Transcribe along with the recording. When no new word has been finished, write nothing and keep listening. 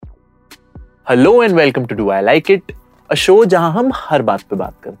Hello and welcome to Do I Like It, a show जहां हम हर बात पे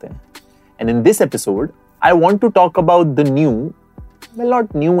बात करते हैं. And in this episode, I want to talk about the new, well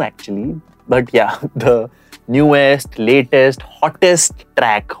not new actually, but yeah, the newest, latest,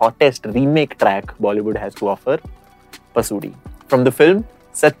 hottest remake track Bollywood has to offer, Pasoori, from the film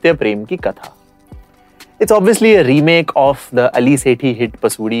Satya Prem Ki Katha. It's obviously a remake of the Ali Sethi hit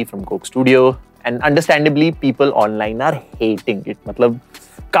Pasoori from Coke Studio, and understandably people online are hating it. मतलब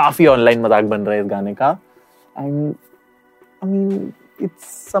काफी online मजाक बन रहा है इस गाने का, and I mean it's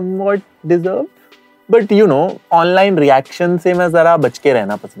somewhat deserved, but you know online reaction से मैं जरा बच के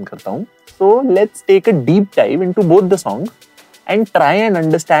रहना पसंद करता हूँ. So let's take a deep dive into both the song and try and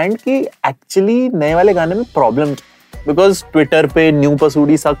understand कि एक्चुअली नए वाले गाने में प्रॉब्लम, बिकॉज ट्विटर पे न्यू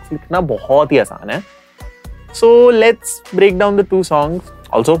पसूरी सक्स लिखना बहुत ही आसान है. So let's break down the two songs.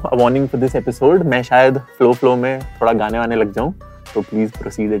 Also a warning for this episode, मैं शायद फ्लो में थोड़ा गाने वाने लग जाऊँ, तो please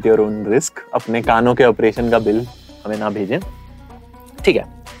proceed at your own risk. अपने कानों के ऑपरेशन का बिल हमें ना भेजें, ठीक है.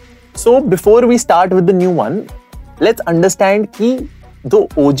 So before we start with the new one, let's understand कि जो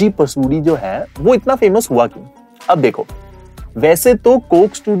ओजी पसूरी जो है वो इतना फेमस हुआ क्यों. अब देखो, वैसे तो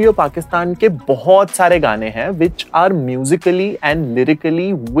कोक स्टूडियो पाकिस्तान के बहुत सारे गाने हैं which are Musically and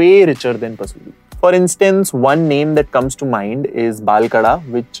lyrically way richer than Pasoori. For instance, one name that comes to mind is Balkada,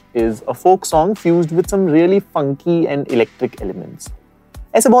 which is a folk song fused with some really funky and electric elements.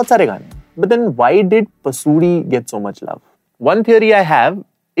 ऐसे बहुत सारे गाने हैं. But then why did Pasoori get so much love? One theory I have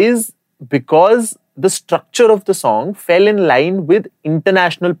is because the structure of the song fell in line with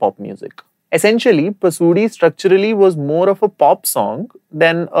international pop music. Essentially, Pasoori structurally was more of a pop song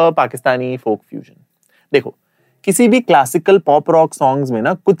than a Pakistani folk fusion. देखो, किसी भी classical pop rock songs में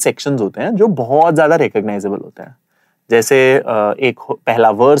ना कुछ sections होते हैं जो बहुत ज्यादा रिकॉग्नाइजेबल होते हैं. जैसे एक पहला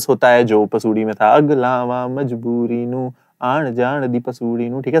वर्स होता है जो पसूरी में था, अगलावा मजबूरी नु आण जान दी पसूरी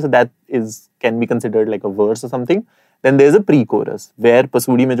नु, ठीक है. So that is can be considered like a verse और something. Then there is a pre coarse where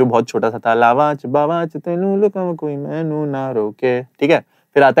Pasoori में जो बहुत छोटा सा था, लावाच बावाच तेनू लुकम कोई मैनू ना रोके, ठीक है.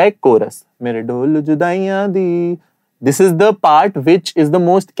 फिर आता है कोरस, मेरे ढोल जुदाइयां दी. This is the part which is the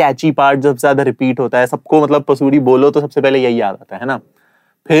most catchy part, जब ज्यादा रिपीट होता है सबको, मतलब पसूरी बोलो तो सबसे पहले यही याद आता है ना.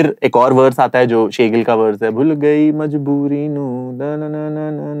 फिर एक और वर्स आता है जो शेगिल का वर्स है, भूल गई मजबूरी नू ना ना ना ना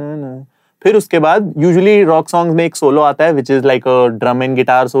ना ना. फिर उसके बाद यूजुअली रॉक सॉन्ग्स में एक सोलो आता है which is like a drum and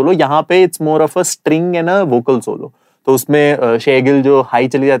guitar solo. यहाँ पे it's more of a string and a vocal solo. तो उसमें शेगिल जो हाई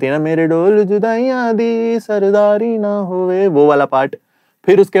चली जाती है ना, मेरे डोल जुदाइयां दी सरदारी ना होवे, वो वाला पार्ट.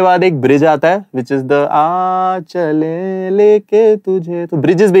 फिर उसके बाद एक ब्रिज आता है विच इज द आ चले लेके तुझे. तो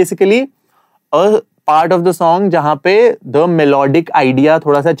bridge is basically a part of the song जहां पे द मेलोडिक आइडिया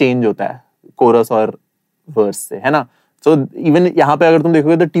थोड़ा सा चेंज होता है कोरस और वर्स से, है ना. सो इवन यहाँ पे अगर तुम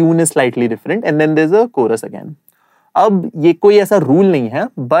देखोगे the tune is slightly different and then there is a coarse again. अब ये कोई ऐसा रूल नहीं है,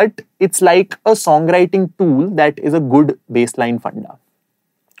 but it's like a song writing tool that is a good baseline फंडा.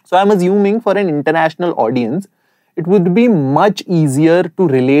 सो I am assuming for an international audience it would be much easier to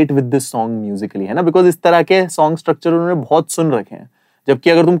relate with this song musically, है ना, because इस तरह के song structure उन्होंने बहुत सुन रखे हैं. जबकि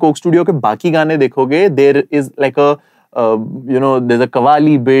अगर तुम कोक स्टूडियो के बाकी गाने देखोगे, there is like a there's a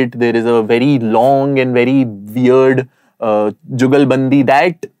qawwali bit, there is a very long and very weird जुगलबंदी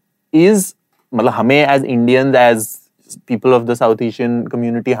that is, मतलब हमें as Indians, as people of the South Asian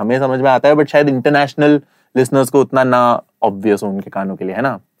community हमें समझ में आता है, but शायद international listeners को उतना ना obvious हो उनके कानों के लिए, है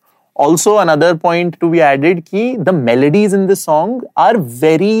ना. Also, another point to be added कि the melodies in this song are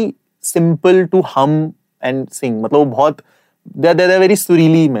very simple to hum and sing. मतलब बहुत they're very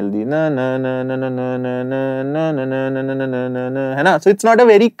surreally melody, na na na na na na na na na na na na na na na, है ना. So it's not a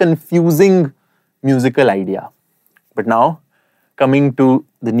very confusing musical idea. But now coming to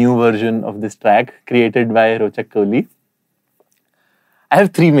the new version of this track created by Rochak Kohli, I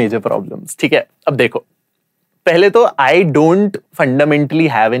have 3 major problems. ठीक है, अब देखो, पहले तो I don't fundamentally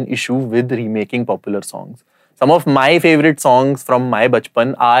have an issue with remaking popular songs. Some of my favourite songs from my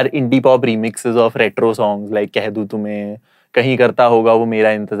बचपन are indie pop remixes of retro songs like कह दूं तुम्हें, कहीं करता होगा वो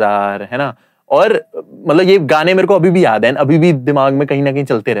मेरा इंतजार, है ना. और मतलब ये गाने मेरे को अभी भी याद हैं, अभी भी दिमाग में कहीं ना कहीं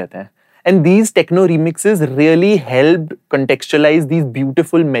चलते रहते हैं. And these techno remixes really help contextualise these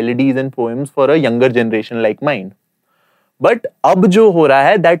beautiful melodies and poems for a younger generation like mind. But अब जो हो रहा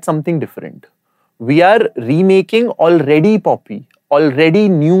है that's something different. We are remaking already poppy, already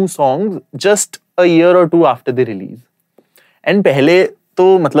new songs just a year or two after the release. And पहले तो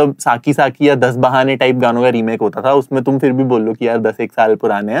मतलब साकी साकी या 10 बहाने टाइप गानों का रीमेक होता था, उसमें तुम फिर भी बोलो कि यार 10-1 साल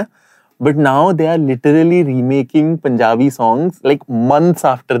पुराने हैं. But now they are literally remaking Punjabi songs like months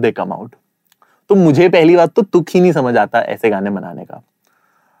after they come out. तो मुझे पहली बात तो तुक ही नहीं समझ आता ऐसे गाने बनाने का.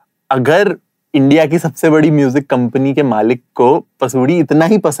 अगर इंडिया की सबसे बड़ी म्यूजिक कंपनी के मालिक को पसूरी इतना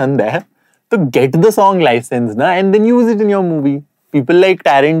ही पसंद है तो get the song license ना and then use it in your movie. People like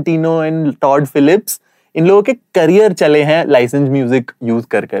Tarantino and Todd Phillips, इन लोगों के करियर चले हैं लाइसेंस म्यूजिक यूज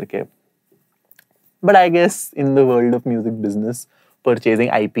कर करके. But I guess in the world of music business,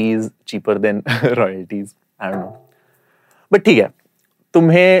 purchasing IP is cheaper than royalties. I don't know. But ठीक है,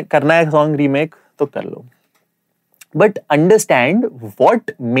 तुम्हें करना है सॉन्ग रीमेक तो कर लो. But understand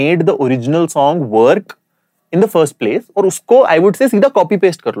what made the original song work in the first place, और उसको I would say सीधा copy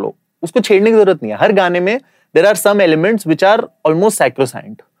paste कर लो. उसको छेड़ने की जरूरत नहीं है. हर गाने में there are some elements which are almost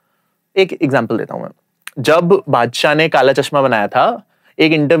sacrosanct. एक एग्जाम्पल देता हूं मैं. जब बादशाह ने काला चश्मा बनाया था,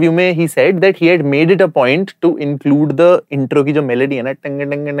 एक इंटरव्यू में he said that he had made it a point to include the intro की जो मेलोडी है ना,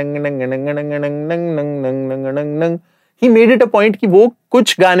 he made it a point कि वो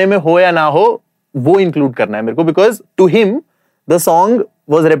कुछ गाने में हो या ना हो, वो इंक्लूड करना है मेरे को, because to him the song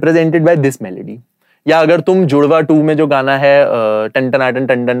was represented by this melody. या अगर तुम जुड़वा 2 में जो गाना है टन टन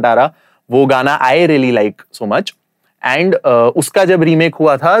टन टन तारा, वो गाना I really like so much. And उसका जब रीमेक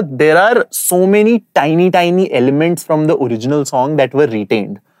हुआ था, there are so many tiny elements from the original song that were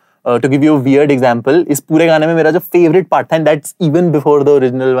retained. To give you a weird example, इस पूरे गाने में मेरा जो favorite part था, and that's even before the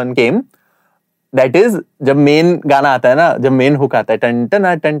original one came, that is जब main गाना आता है ना, जब मेन हुक आता है टन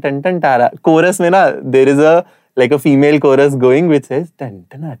टन टन तारा, कोरस में ना there is a like a female chorus going which says ton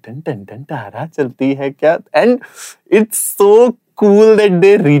ton तारा चलती है क्या, and it's so cool that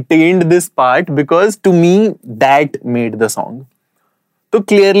they retained this part because to me that made the song. तो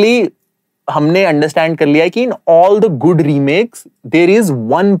clearly हमने understand कर लिया है कि in all the good remakes there is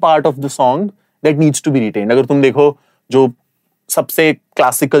one part of the song that needs to be retained. अगर तुम देखो जो सबसे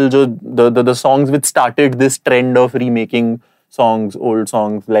classical जो the songs which started this trend of remaking songs, old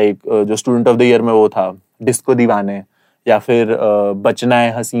songs like जो Student of the Year में वो था Disco दीवाने, या फिर बचना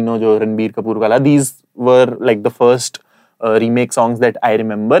है हसीनो जो रणबीर कपूर वाला, these were like the first remake songs that I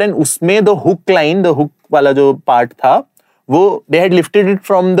remember, and उसमें the hook line, the hook वाला जो part था, वो they had lifted it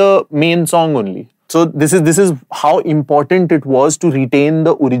from the main song only. So this is how important it was to retain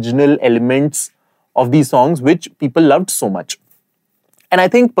the original elements of these songs which people loved so much. And I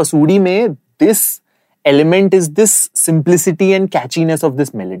think Pasoori में this element is this simplicity and catchiness of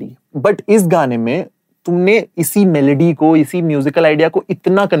this melody. But इस गाने में तुमने इसी melody को, इसी musical idea को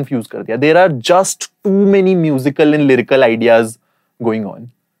इतना कंफ्यूज कर दिया. There are just too many musical and lyrical ideas going on.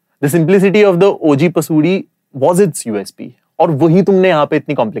 The simplicity of the OG Pasoori was its USP, और वही तुमने यहाँ पे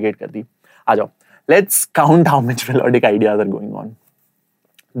इतनी कॉम्प्लिकेट कर दी. आ जाओ, let's count how much melodic ideas are going on.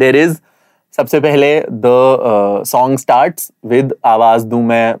 There is, सबसे पहले द सॉन्ग स्टार्ट्स विद आवाज दूं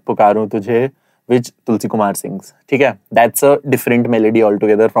मैं पुकारूं तुझे, विच तुलसी कुमार सिंग्स. ठीक है, that's a different melody all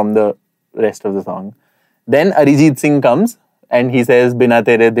together from the rest of the song. Then Arijit Singh comes and he says बिना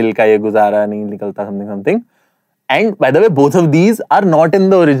तेरे दिल का ये गुजारा नहीं निकलता something. And by the way, both of these are not in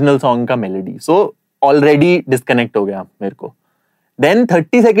the original song का melody. So already disconnect हो गया मेरे को. Then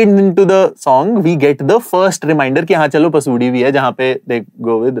 30 seconds into the song we get the first reminder कि हाँ चलो पसूड़ी भी है, जहाँ पे they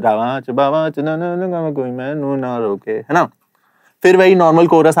go with रावा चबावा चना कोई मैनू ना रोके, है ना. फिर वही नॉर्मल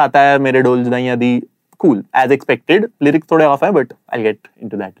कोरस आता है, मेरे ढोल जुदाइयां दी. Cool, as expected. लिरिक्स थोड़े ऑफ है but I'll get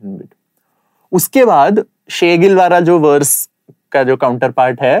into that in a bit. उसके बाद शेगिल वाला जो वर्स का जो काउंटर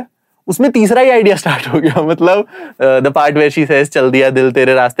पार्ट है, उसमें तीसरा ही आइडिया स्टार्ट हो गया. मतलब the part where she says चल दिया दिल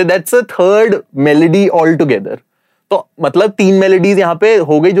तेरे रास्ते, that's a third melody all together. तो मतलब 3 मेलोडीज यहाँ पे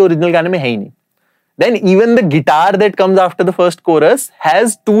हो गई जो ओरिजिनल गाने में है ही नहीं. Then even the guitar that comes after the first coarse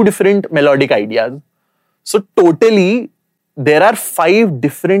has 2 different melodic ideas. So totally there are 5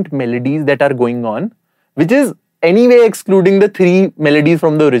 different melodies that are going on, which is anyway excluding the 3 melodies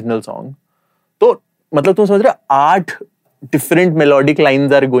from the original song. तो मतलब तुम समझ रहे, 8 different melodic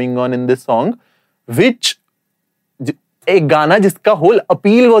lines are going on in this song, विच एक गाना जिसका whole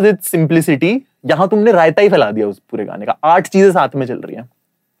appeal was it's simplicity, यहां तुमने रायता ही फैला दिया उस पूरे गाने का. 8 चीजें साथ में चल रही हैं,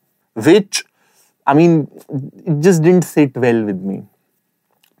 विच I mean it just didn't sit well with me.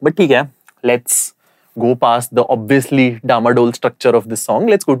 But ठीक है, let's go past the obviously डामाडोल structure of this song.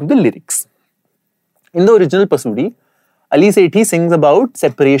 Let's go to the lyrics. In the original Pasoori, Ali Sethi sings about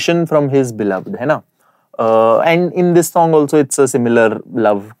separation from his beloved, है ना. And in this song also it's a similar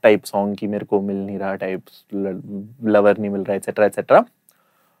love type song कि मेरे को मिल नहीं रहा type, lover नहीं मिल रहा, etc etc.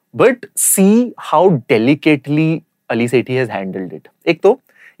 But see how delicately Ali Sethi has handled it. एक तो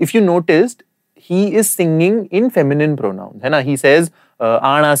if you noticed, he is singing in feminine pronouns, है ना. He says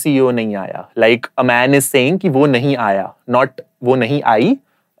आना सी यो नहीं आया, like a man is saying कि वो नहीं आया, not वो नहीं आई.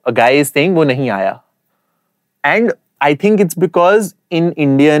 A guy is saying वो नहीं आया. And I think it's because in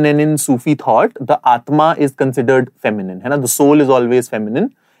Indian and in Sufi thought, the Atma is considered feminine. है ना? The soul is always feminine.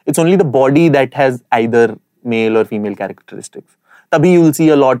 It's only the body that has either male or female characteristics. तभी you'll see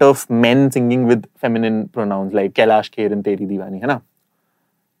a lot of men singing with feminine pronouns like Kailash Kher in Teri Diwani, है ना?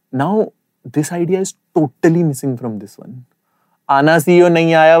 Now this idea is totally missing from this one. आना सी और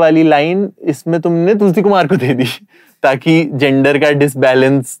नहीं आया वाली line इसमें तुमने तुलसी कुमार को दे दी ताकि जेंडर का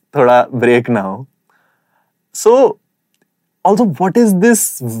डिसबैलेंस थोड़ा ब्रेक ना हो. So also, what is this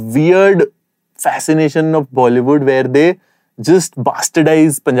weird fascination of Bollywood where they just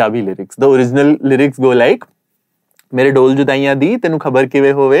bastardize Punjabi lyrics? The original lyrics go like, मेरे ढोल जुदाइयां दी तेनू खबर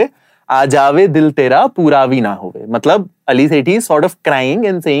किवे होवे आ जावे दिल तेरा पूरा भी ना होवे. मतलब अली सेठी sort of crying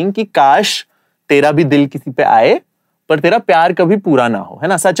and saying कि काश तेरा भी दिल किसी पे आए पर तेरा प्यार कभी पूरा ना हो, है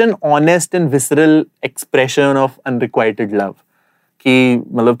ना? Such an honest and visceral expression of unrequited love कि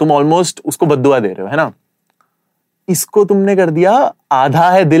मतलब तुम almost उसको बद्दुआ दे रहे हो, है ना? इसको तुमने कर दिया आधा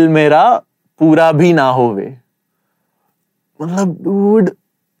है दिल मेरा पूरा भी ना होवे. मतलब डूड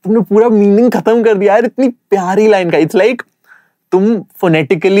तुमने पूरा मीनिंग खत्म कर दिया यार इतनी प्यारी लाइन का. इट्स लाइक तुम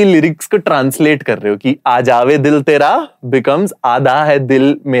फोनेटिकली लिरिक्स को ट्रांसलेट कर रहे हो कि आ जावे दिल तेरा बिकम्स आधा है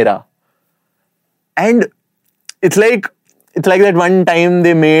दिल मेरा. And it's like that one time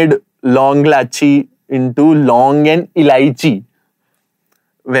they made long lachi into long and ilaichi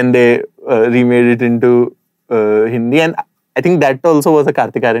when they remade it into Hindi, and I think that also was a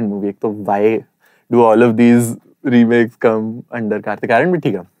Kartik Aaryan movie. So why do all of these remakes come under Kartik Aaryan? But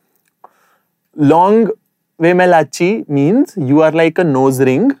ठीक है. Long way में lachi means you are like a nose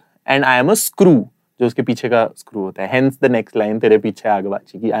ring and I am a screw, जो उसके पीछे का screw होता है. Hence the next line तेरे पीछे आग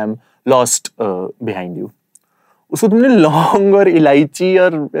बाची कि I am lost behind you. उसको तुमने लौंग और इलायची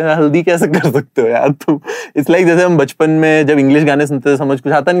और हल्दी कैसे कर सकते हो यार तुम? इट्स लाइक जैसे हम बचपन में जब इंग्लिश गाने सुनते थे समझ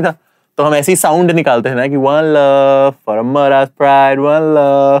कुछ आता नहीं था तो हम ऐसे ही साउंड निकालते थे ना कि one love for a mother's pride, one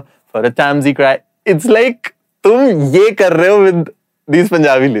love for a Tamsi cry. It's like तुम ये कर रहे हो विद दीज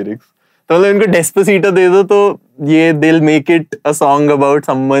पंजाबी लिरिक्स. तो मतलब इनको डेस्पेसिटो दे दो तो ये they'll make it a song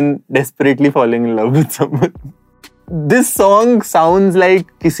about someone desperately falling in love with someone. This song sounds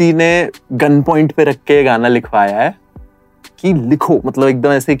like किसी ने गन पॉइंट पे रख के गाना लिखवाया है कि लिखो, मतलब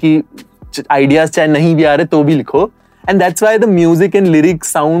एकदम ऐसे कि आइडियाज चाहे नहीं भी आ रहे तो भी लिखो. And that's why the music and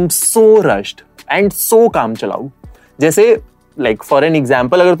lyrics sound so rushed and so काम चलाऊ. जैसे लाइक फॉर एन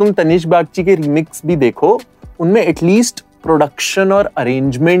एग्जाम्पल अगर तुम तनिष्क बागची के रिमिक्स भी देखो उनमें एटलीस्ट प्रोडक्शन और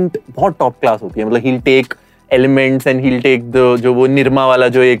अरेंजमेंट बहुत टॉप क्लास होती है. मतलब he'll take elements and he'll take the जो वो निर्मा वाला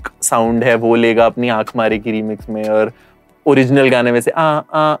जो एक साउंड है वो लेगा अपनी आंख मारे की रीमिक्स में और ओरिजिनल गाने में से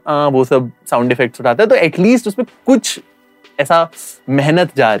आ वो सब साउंड इफेक्ट्स उठाता है. तो एटलीस्ट उसमें कुछ ऐसा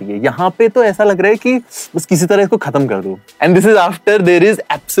मेहनत जा रही है. यहाँ पे तो ऐसा लग रहा है कि बस किसी तरह इसको खत्म कर दो. And this is after their is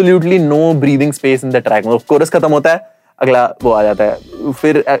absolutely know breathing space in the track. मतलब कोरस खत्म होता है अगला वो आ जाता है,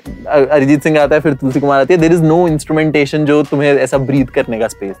 फिर अरिजीत सिंह आता है, फिर तुलसी कुमार आती है. देयर इज नो इंस्ट्रूमेंटेशन जो तुम्हें ऐसा ब्रीथ करने का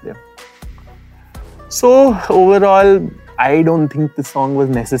space they. So overall, I don't think this song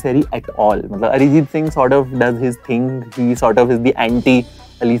was necessary at all. मतलब Arijit Singh sort of does his thing. He sort of is the anti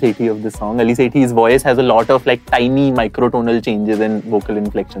Ali Sethi of this song. Ali Sethi's voice has a lot of like tiny microtonal changes and vocal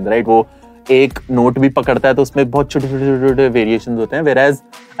inflections, right? वो एक note भी पकड़ता है तो उसमें बहुत छोटे variations होते हैं. Whereas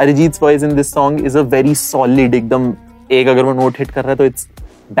Arijit's voice in this song is a very solid, एकदम एक अगर वो नोट hit कर रहा है तो it's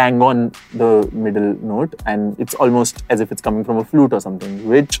bang on the middle note and it's almost as if it's coming from a flute or something,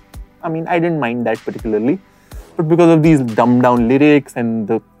 which I mean, I didn't mind that particularly, but because of these dumbed down lyrics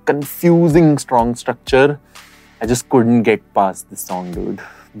and the confusing strong structure, I just couldn't get past this song, dude.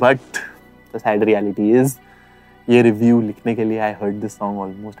 But the sad reality is, ये review लिखने के लिए I heard this song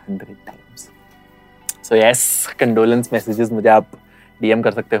almost 100 times. So yes, condolence messages मुझे आप DM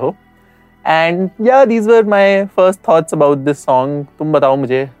कर सकते हो. And yeah, these were my first thoughts about this song. तुम बताओ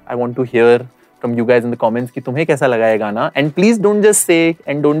मुझे, I want to hear from you guys in the comments कि तुम्हें कैसा लगा ये गाना. And please don't just say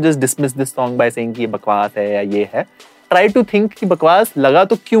and don't just dismiss this song by saying कि ये बकवास है या ये है. Try to think कि बकवास लगा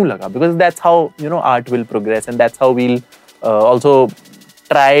तो क्यों लगा, because that's how art will progress and that's how we'll also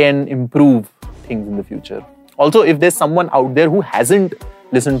try and improve things in the future. Also, if there's someone out there who hasn't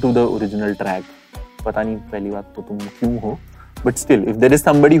listened to the original track, पता नहीं पहली बात तो तुम क्यों हो, but still, if there is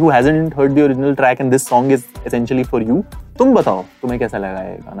somebody who hasn't heard the original track and this song is essentially for you, तुम बताओ तुम्हें कैसा लगा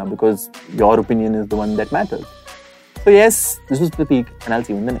ये गाना, because your opinion is the one that matters. So yes, this was Prateek and I'll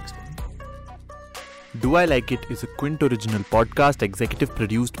see you in the next one. Do I Like It is a Quint original podcast executive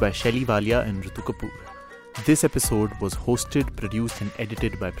produced by Shelly Walia and Ritu Kapoor. This episode was hosted, produced and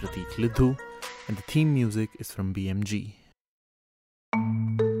edited by Prateek Lidhu and the theme music is from BMG.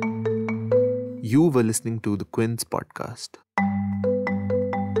 You were listening to the Quints podcast.